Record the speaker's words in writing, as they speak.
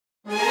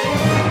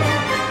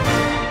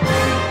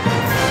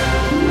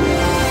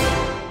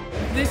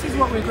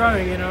what we're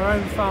growing in our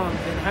own farm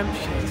in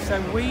Hampshire. So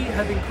we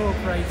have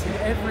incorporated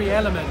every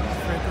element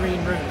for a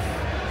green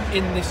roof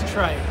in this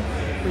tray.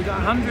 We've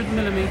got 100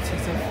 millimetres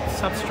of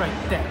substrate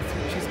depth,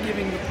 which is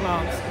giving the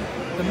plants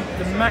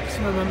the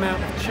maximum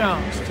amount of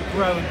chance to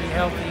grow and be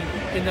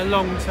healthy in the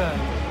long term.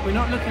 We're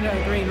not looking at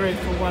a green roof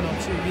for 1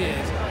 or 2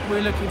 years.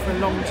 We're looking for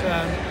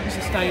long-term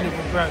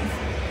sustainable growth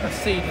of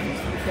sedums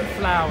that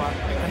flower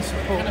and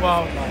support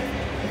wildlife.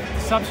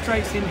 The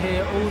substrates in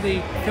here, all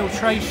the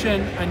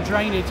filtration and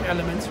drainage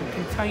elements are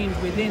contained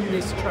within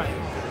this tray,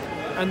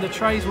 and the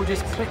trays will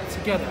just click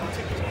together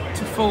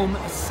to form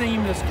a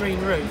seamless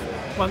green roof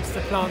once the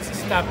plant's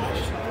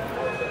established.